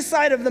 On this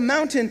side of the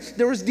mountain,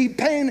 there was deep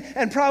pain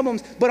and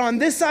problems. But on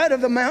this side of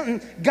the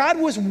mountain, God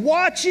was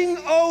watching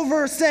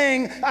over,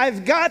 saying,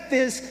 I've got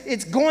this.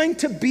 It's going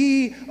to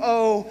be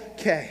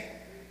okay.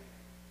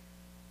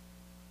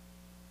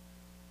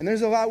 And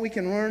there's a lot we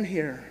can learn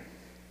here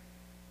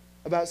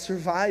about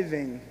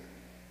surviving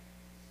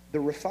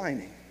the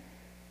refining.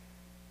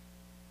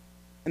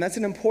 And that's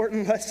an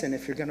important lesson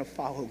if you're going to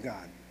follow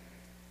God.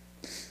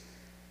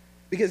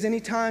 Because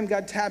anytime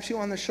God taps you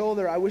on the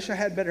shoulder, I wish I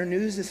had better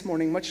news this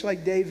morning, much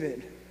like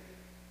David.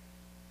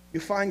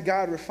 You find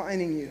God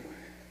refining you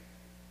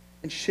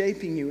and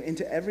shaping you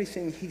into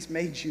everything he's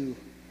made you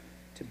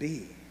to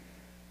be.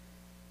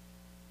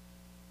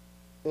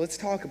 So let's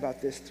talk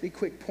about this. 3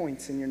 quick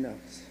points in your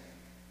notes.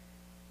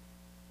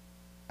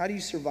 How do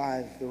you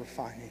survive the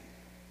refining?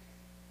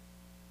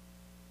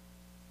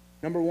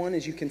 Number 1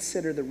 is you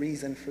consider the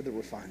reason for the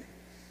refining.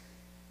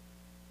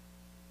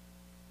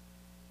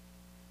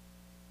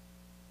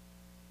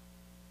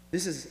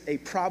 This is a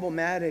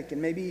problematic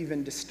and maybe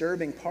even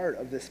disturbing part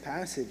of this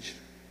passage.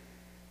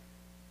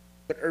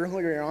 But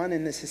earlier on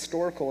in this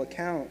historical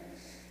account,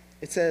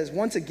 it says,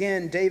 once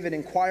again, David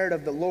inquired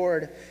of the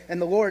Lord,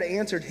 and the Lord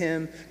answered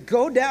him,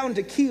 go down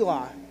to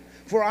Keilah,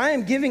 for I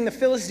am giving the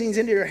Philistines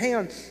into your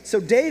hand. So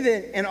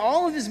David and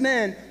all of his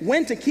men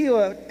went to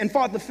Keilah and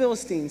fought the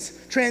Philistines.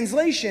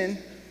 Translation,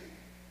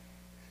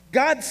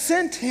 God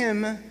sent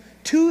him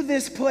to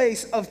this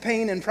place of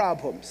pain and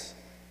problems.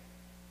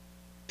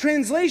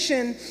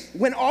 Translation,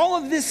 when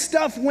all of this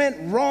stuff went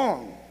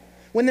wrong,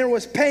 when there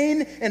was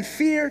pain and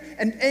fear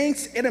and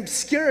angst and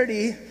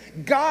obscurity,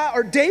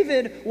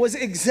 David was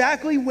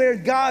exactly where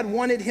God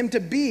wanted him to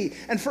be.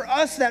 And for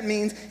us, that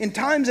means in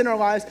times in our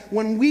lives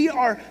when we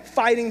are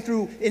fighting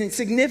through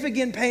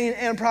significant pain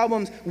and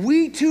problems,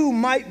 we too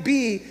might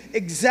be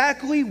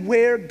exactly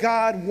where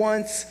God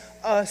wants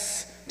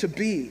us to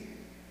be.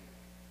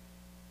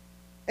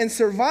 And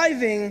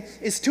surviving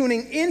is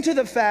tuning into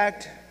the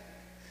fact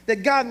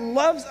that God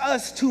loves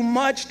us too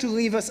much to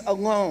leave us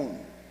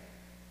alone.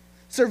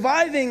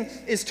 Surviving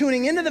is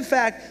tuning into the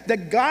fact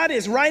that God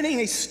is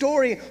writing a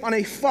story on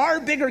a far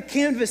bigger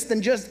canvas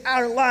than just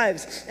our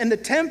lives. And the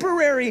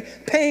temporary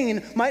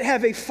pain might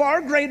have a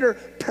far greater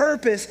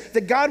purpose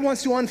that God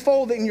wants to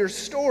unfold in your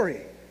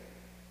story.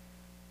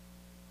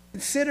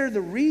 Consider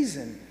the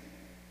reason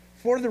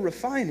for the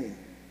refining.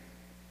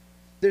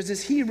 There's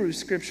this Hebrew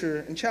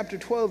scripture in chapter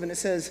 12, and it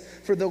says,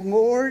 for the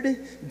Lord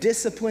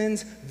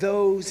disciplines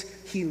those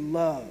he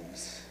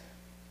loves.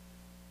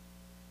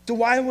 So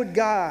why would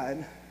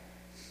God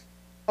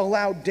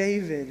allow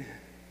David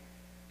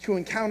to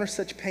encounter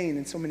such pain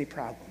and so many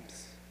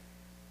problems?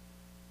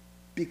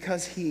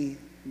 Because he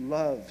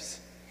loves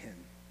him.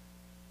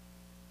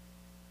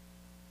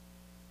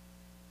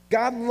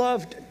 God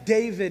loved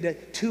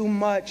David too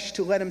much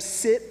to let him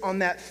sit on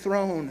that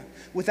throne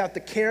without the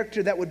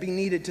character that would be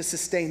needed to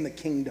sustain the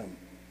kingdom.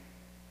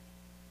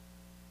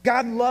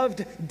 God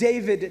loved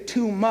David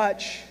too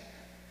much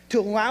to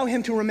allow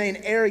him to remain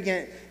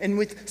arrogant, and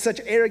with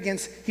such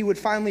arrogance, he would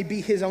finally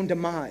be his own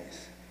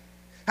demise.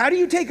 How do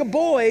you take a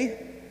boy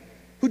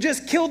who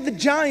just killed the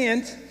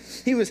giant?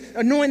 He was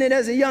anointed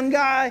as a young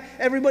guy.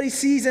 Everybody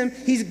sees him.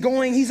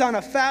 He's on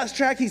a fast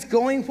track. He's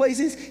going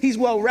places. He's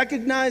well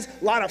recognized.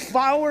 A lot of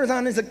followers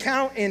on his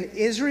account in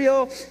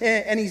Israel,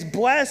 and he's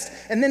blessed.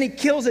 And then he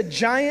kills a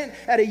giant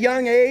at a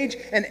young age,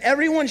 and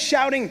everyone's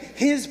shouting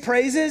his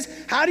praises.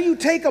 How do you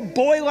take a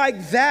boy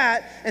like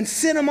that and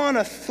sit him on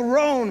a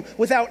throne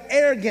without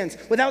arrogance,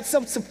 without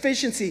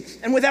self-sufficiency,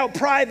 and without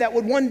pride that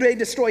would one day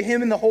destroy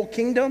him and the whole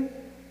kingdom?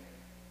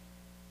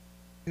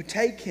 You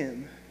take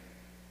him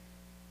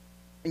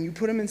and you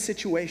put him in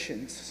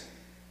situations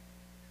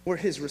where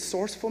his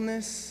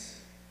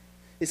resourcefulness,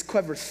 his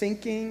clever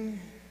thinking,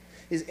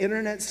 his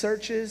internet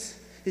searches,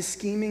 his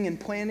scheming and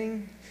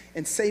planning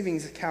and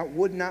savings account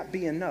would not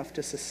be enough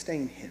to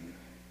sustain him.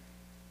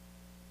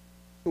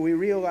 What we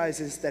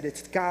realize is that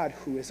it's God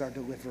who is our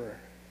deliverer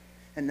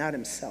and not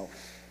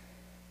himself.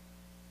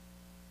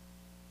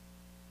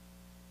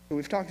 So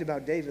we've talked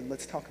about David,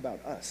 let's talk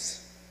about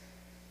us.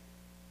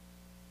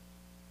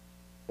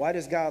 Why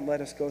does God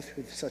let us go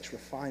through such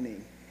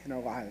refining in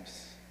our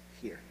lives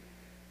here?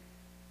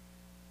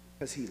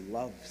 Because he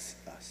loves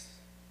us.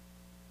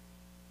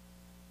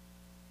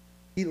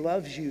 He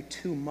loves you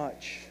too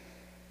much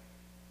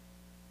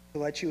to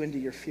let you into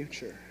your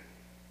future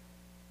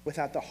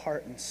without the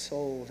heart and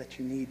soul that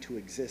you need to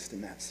exist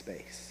in that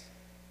space.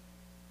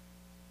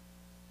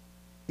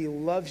 He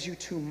loves you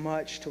too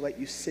much to let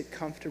you sit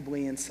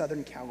comfortably in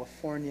Southern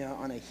California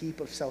on a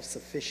heap of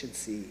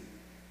self-sufficiency,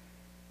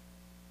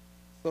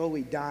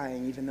 slowly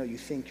dying even though you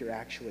think you're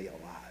actually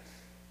alive.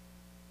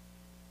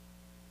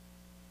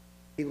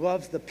 He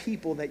loves the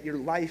people that your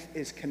life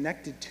is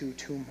connected to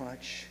too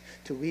much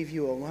to leave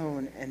you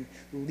alone and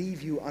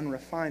leave you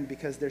unrefined,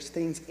 because there's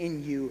things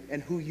in you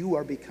and who you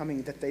are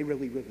becoming that they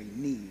really, really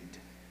need.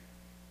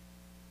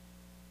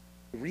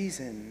 The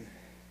reason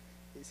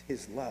is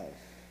his love.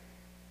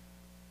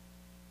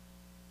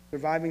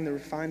 Surviving the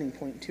refining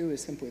point, too,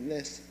 is simply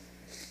this.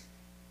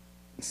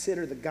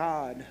 Consider the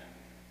God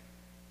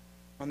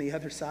on the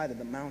other side of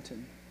the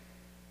mountain.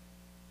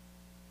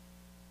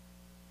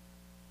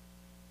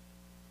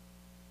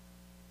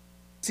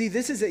 See,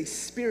 this is a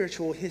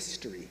spiritual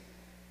history,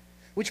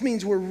 which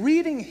means we're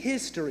reading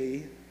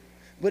history,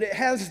 but it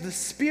has the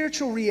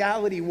spiritual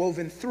reality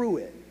woven through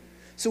it.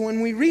 So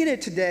when we read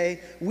it today,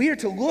 we are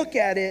to look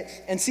at it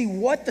and see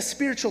what the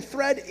spiritual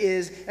thread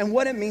is and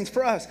what it means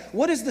for us.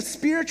 What is the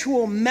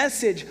spiritual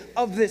message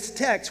of this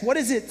text? What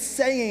is it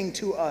saying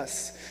to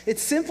us?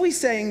 It's simply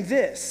saying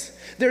this: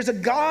 there's a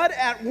God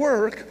at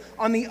work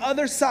on the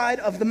other side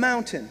of the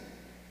mountain.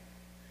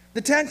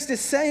 The text is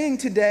saying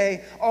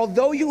today,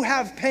 although you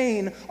have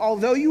pain,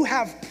 although you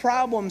have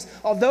problems,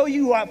 although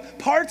you have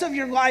parts of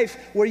your life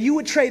where you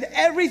would trade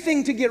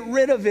everything to get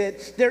rid of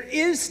it, there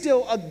is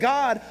still a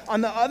God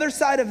on the other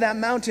side of that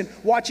mountain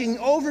watching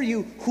over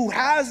you who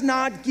has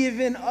not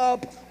given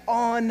up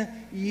on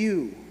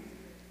you.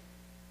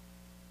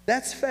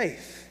 That's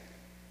faith.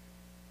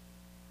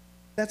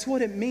 That's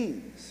what it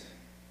means.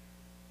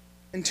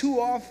 And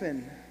too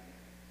often,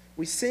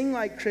 we sing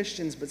like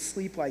Christians but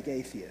sleep like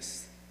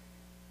atheists.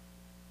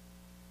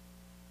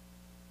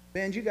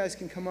 Band, you guys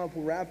can come up.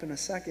 We'll wrap in a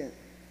second.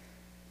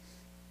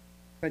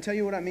 Can I tell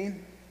you what I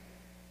mean?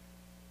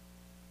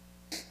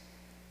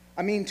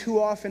 I mean,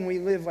 too often we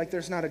live like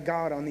there's not a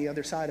God on the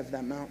other side of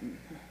that mountain.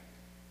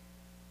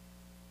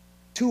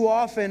 Too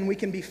often we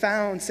can be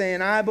found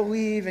saying, I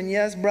believe, and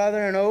yes,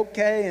 brother, and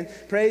okay, and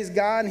praise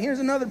God, and here's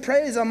another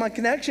praise on my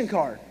connection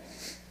card.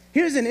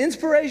 Here's an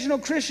inspirational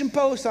Christian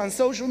post on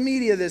social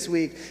media this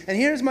week. And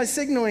here's my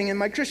signaling and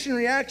my Christian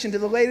reaction to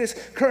the latest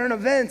current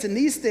events and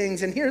these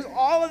things. And here's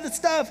all of the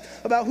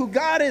stuff about who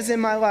God is in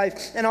my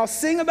life. And I'll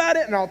sing about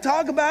it and I'll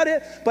talk about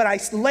it, but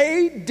I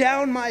laid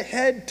down my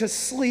head to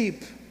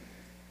sleep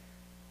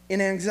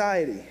in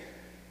anxiety,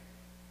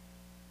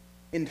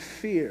 in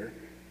fear,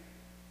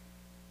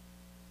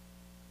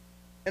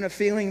 and a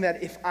feeling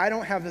that if I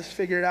don't have this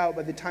figured out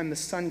by the time the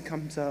sun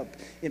comes up,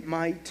 it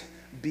might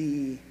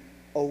be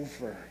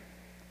over.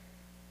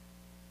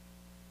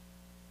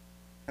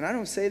 And I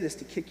don't say this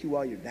to kick you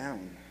while you're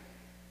down.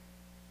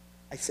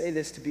 I say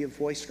this to be a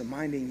voice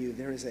reminding you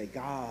there is a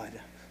God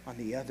on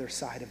the other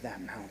side of that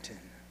mountain.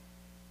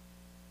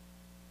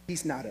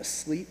 He's not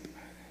asleep.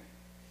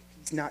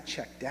 He's not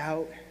checked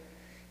out.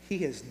 He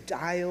has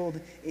dialed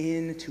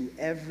into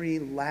every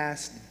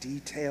last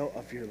detail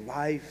of your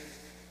life.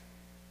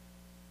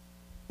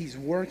 He's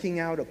working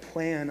out a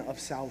plan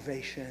of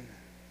salvation.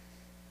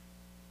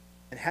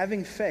 And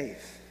having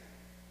faith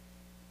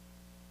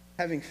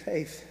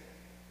is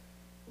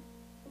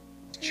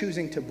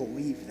choosing to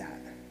believe that.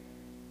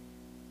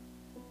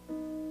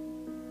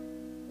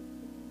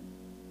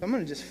 I'm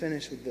going to just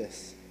finish with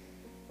this.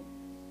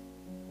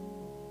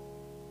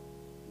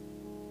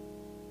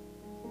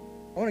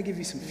 I want to give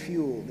you some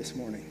fuel this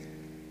morning.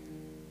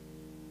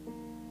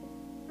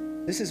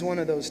 This is one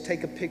of those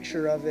take a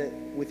picture of it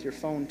with your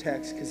phone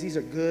text, because these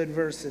are good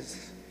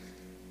verses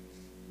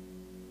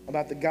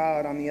about the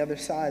God on the other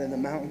side of the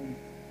mountain.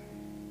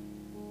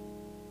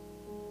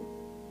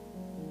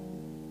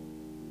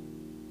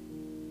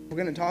 We're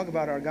going to talk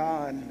about our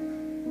God.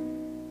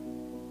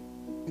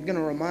 I'm going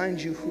to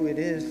remind you who it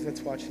is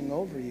that's watching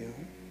over you.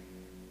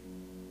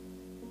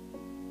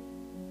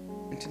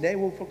 And today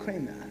we'll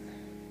proclaim that.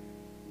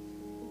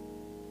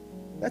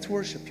 That's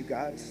worship, you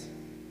guys.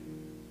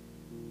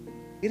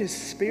 It is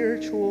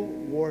spiritual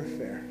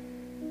warfare.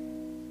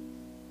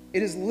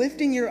 It is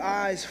lifting your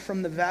eyes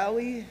from the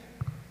valley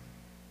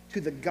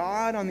to the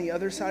God on the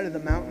other side of the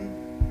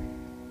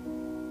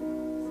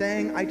mountain,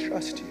 saying, I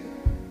trust you.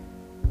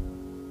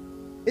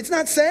 It's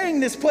not saying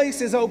this place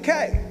is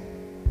okay.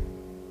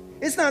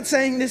 It's not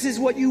saying this is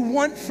what you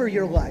want for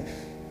your life.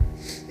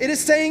 It is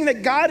saying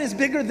that God is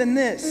bigger than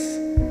this.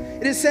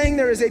 It is saying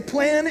there is a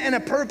plan and a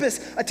purpose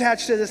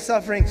attached to this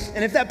suffering.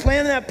 And if that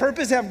plan and that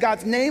purpose have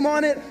God's name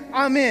on it,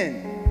 I'm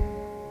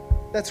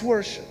in. That's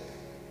worship.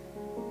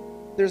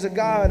 There's a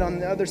God on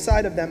the other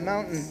side of that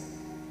mountain.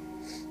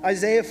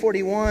 Isaiah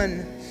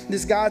 41,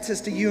 this God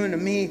says to you and to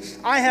me,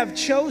 I have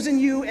chosen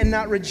you and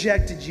not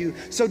rejected you.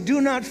 So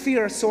do not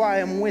fear, so I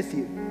am with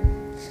you.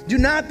 Do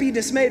not be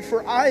dismayed,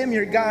 for I am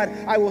your God.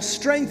 I will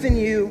strengthen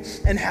you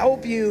and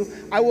help you.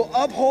 I will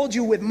uphold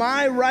you with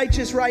my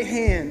righteous right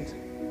hand.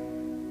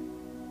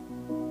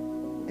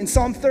 In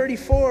Psalm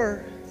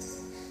 34,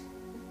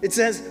 it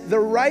says, the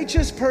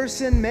righteous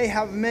person may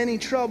have many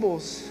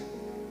troubles,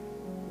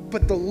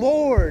 but the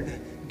Lord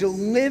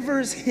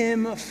delivers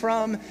him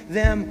from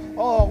them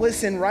all.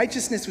 Listen,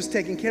 righteousness was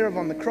taken care of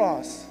on the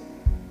cross.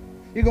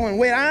 You're going,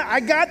 wait, I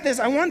got this.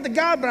 I want the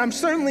God, but I'm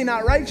certainly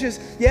not righteous.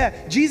 Yeah,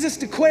 Jesus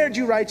declared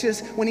you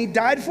righteous when he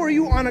died for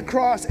you on a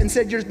cross and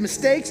said your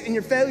mistakes and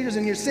your failures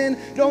and your sin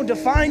don't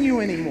define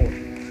you anymore.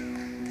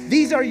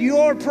 These are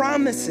your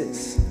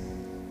promises.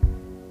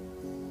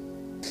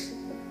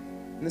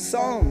 In the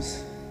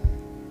Psalms,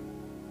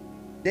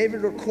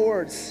 David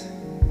records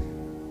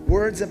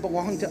words that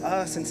belong to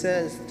us and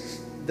says,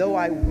 Though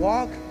I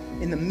walk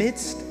in the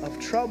midst of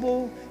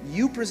trouble,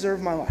 you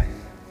preserve my life.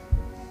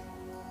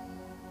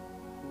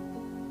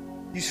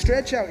 You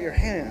stretch out your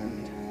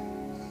hand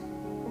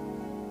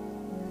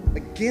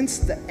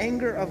against the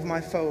anger of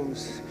my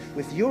foes.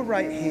 With your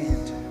right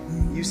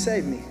hand, you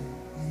save me.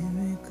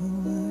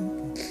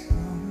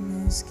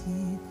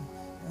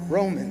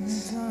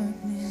 Romans.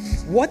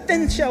 What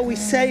then shall we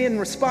say in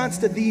response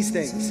to these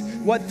things?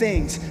 What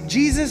things?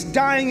 Jesus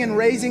dying and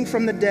raising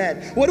from the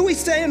dead. What do we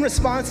say in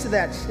response to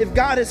that? If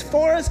God is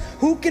for us,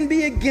 who can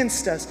be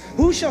against us?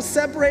 Who shall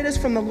separate us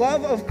from the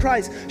love of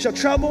Christ? Shall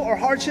trouble or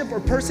hardship or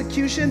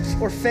persecution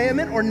or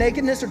famine or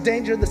nakedness or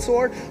danger of the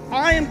sword?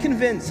 I am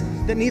convinced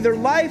that neither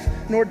life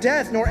nor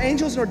death nor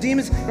angels nor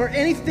demons nor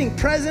anything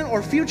present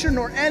or future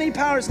nor any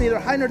powers, neither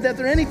height nor depth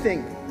or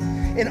anything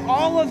in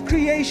all of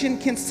creation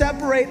can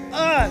separate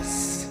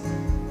us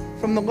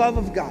from the love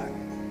of God.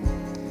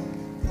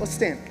 Let's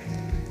stand.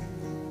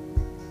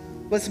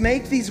 Let's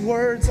make these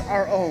words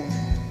our own.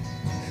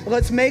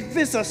 Let's make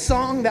this a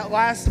song that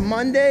lasts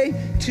Monday,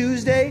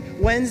 Tuesday,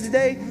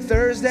 Wednesday,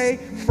 Thursday,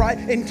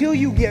 Friday, until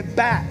you get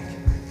back.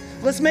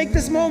 Let's make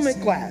this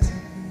moment last.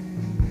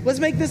 Let's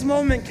make this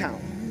moment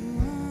count.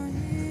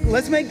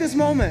 Let's make this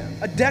moment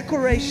a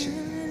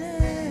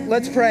declaration.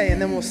 Let's pray and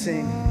then we'll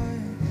sing.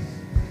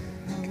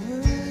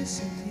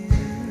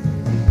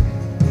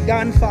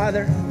 God and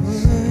Father,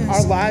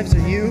 our lives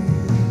are you.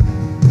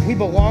 We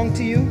belong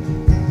to you.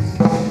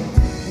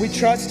 We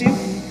trust you.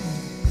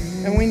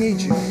 And we need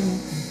you.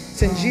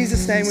 It's in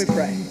Jesus' name we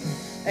pray.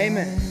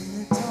 Amen.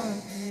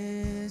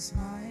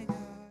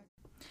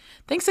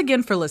 Thanks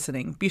again for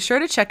listening. Be sure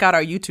to check out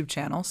our YouTube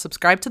channel,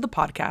 subscribe to the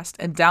podcast,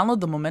 and download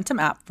the Momentum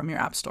app from your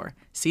app store.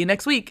 See you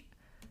next week.